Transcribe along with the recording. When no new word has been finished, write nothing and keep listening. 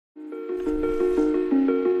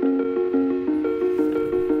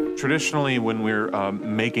Traditionally, when we're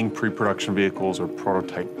making pre-production vehicles or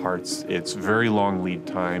prototype parts, it's very long lead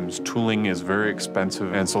times, tooling is very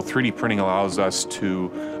expensive, and so 3D printing allows us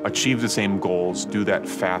to achieve the same goals, do that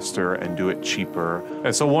faster, and do it cheaper.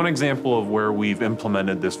 And so one example of where we've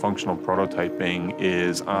implemented this functional prototyping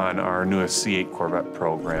is on our newest C8 Corvette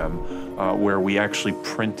program, where we actually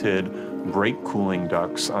printed brake cooling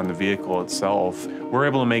ducts on the vehicle itself. We're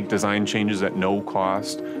able to make design changes at no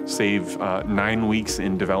cost, save 9 weeks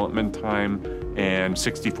in development time, and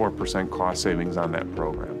 64% cost savings on that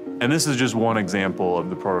program. And this is just one example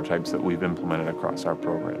of the prototypes that we've implemented across our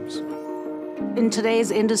programs. In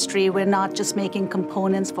today's industry, we're not just making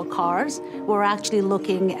components for cars, we're actually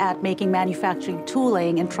looking at making manufacturing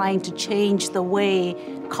tooling and trying to change the way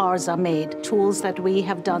cars are made. Tools that we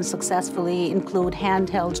have done successfully include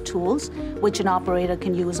handheld tools, which an operator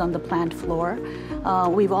can use on the plant floor.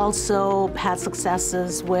 We've also had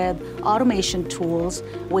successes with automation tools,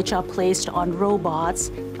 which are placed on robots.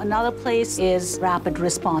 Another place is rapid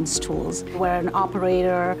response tools, where an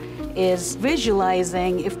operator is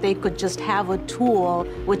visualizing if they could just have a tool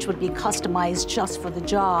which would be customized just for the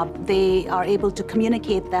job. They are able to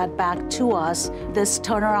communicate that back to us. This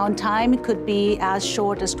turnaround time could be as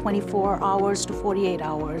short as 24 hours to 48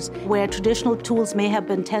 hours. Where traditional tools may have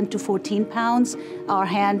been 10 to 14 pounds, our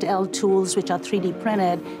handheld tools, which are 3D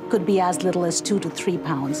printed, could be as little as 2 to 3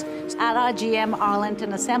 pounds. At our GM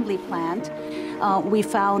Arlington assembly plant, we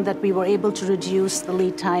found that we were able to reduce the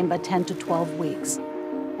lead time by 10 to 12 weeks.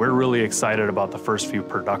 We're really excited about the first few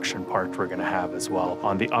production parts we're going to have as well.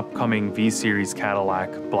 On the upcoming V-Series Cadillac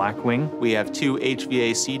Blackwing, we have 2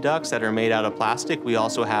 HVAC ducts that are made out of plastic. We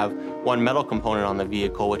also have 1 metal component on the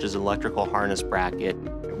vehicle, which is an electrical harness bracket.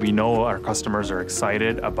 We know our customers are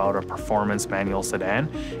excited about a performance manual sedan,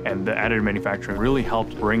 and the Additive Manufacturing really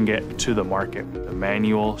helped bring it to the market. The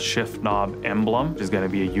manual shift knob emblem is going to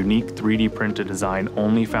be a unique 3D printed design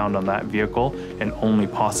only found on that vehicle and only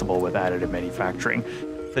possible with Additive Manufacturing.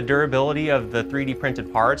 The durability of the 3D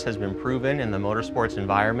printed parts has been proven in the motorsports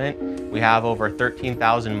environment. We have over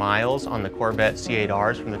 13,000 miles on the Corvette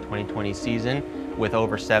C8Rs from the 2020 season with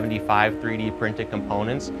over 75 3D printed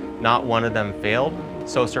components. Not one of them failed.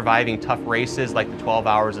 So surviving tough races like the 12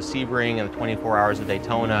 hours of Sebring and the 24 hours of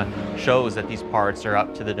Daytona shows that these parts are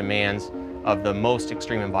up to the demands of the most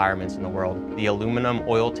extreme environments in the world. The aluminum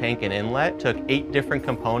oil tank and inlet took 8 different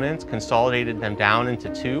components, consolidated them down into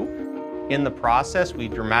 2. In the process, we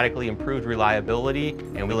dramatically improved reliability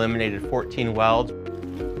and we eliminated 14 welds.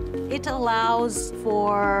 It allows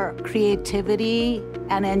for creativity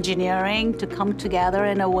and engineering to come together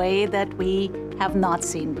in a way that we have not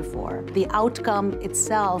seen before. The outcome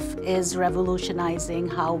itself is revolutionizing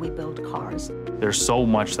how we build cars. There's so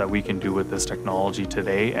much that we can do with this technology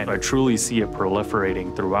today, and I truly see it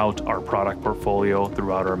proliferating throughout our product portfolio,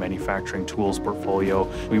 throughout our manufacturing tools portfolio.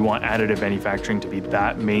 We want additive manufacturing to be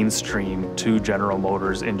that mainstream to General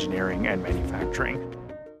Motors engineering and manufacturing.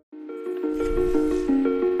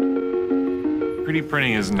 3D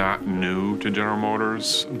printing is not new to General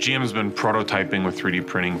Motors. GM has been prototyping with 3D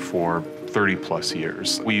printing for 30+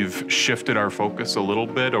 years. We've shifted our focus a little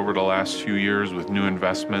bit over the last few years with new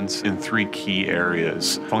investments in 3 key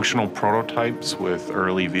areas: functional prototypes with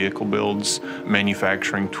early vehicle builds,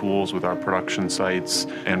 manufacturing tools with our production sites,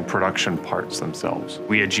 and production parts themselves.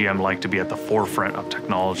 We at GM like to be at the forefront of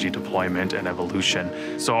technology deployment and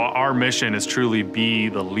evolution. So our mission is truly be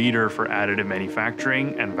the leader for additive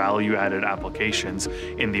manufacturing and value-added applications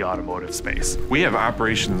in the automotive space. We have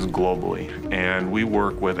operations globally, and we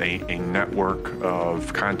work with a network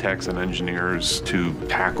of contacts and engineers to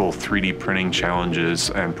tackle 3D printing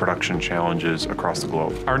challenges and production challenges across the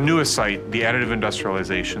globe. Our newest site, the Additive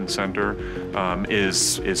Industrialization Center,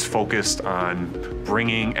 is focused on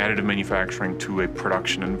bringing additive manufacturing to a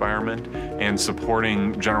production environment and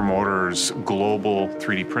supporting General Motors' global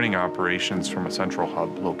 3D printing operations from a central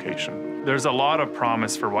hub location. There's a lot of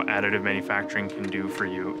promise for what additive manufacturing can do for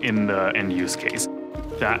you in the end use case.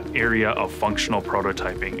 That area of functional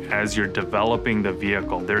prototyping, as you're developing the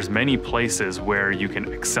vehicle, there's many places where you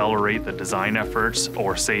can accelerate the design efforts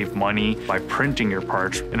or save money by printing your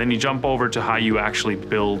parts. And then you jump over to how you actually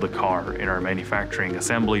build the car in our manufacturing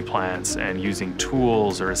assembly plants and using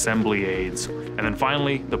tools or assembly aids. And then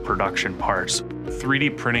finally, the production parts.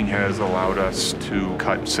 3D printing has allowed us to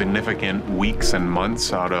cut significant weeks and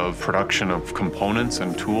months out of production of components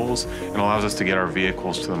and tools, and allows us to get our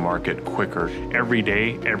vehicles to the market quicker. Every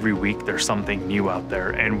day, every week, there's something new out there,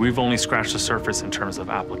 and we've only scratched the surface in terms of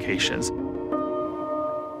applications.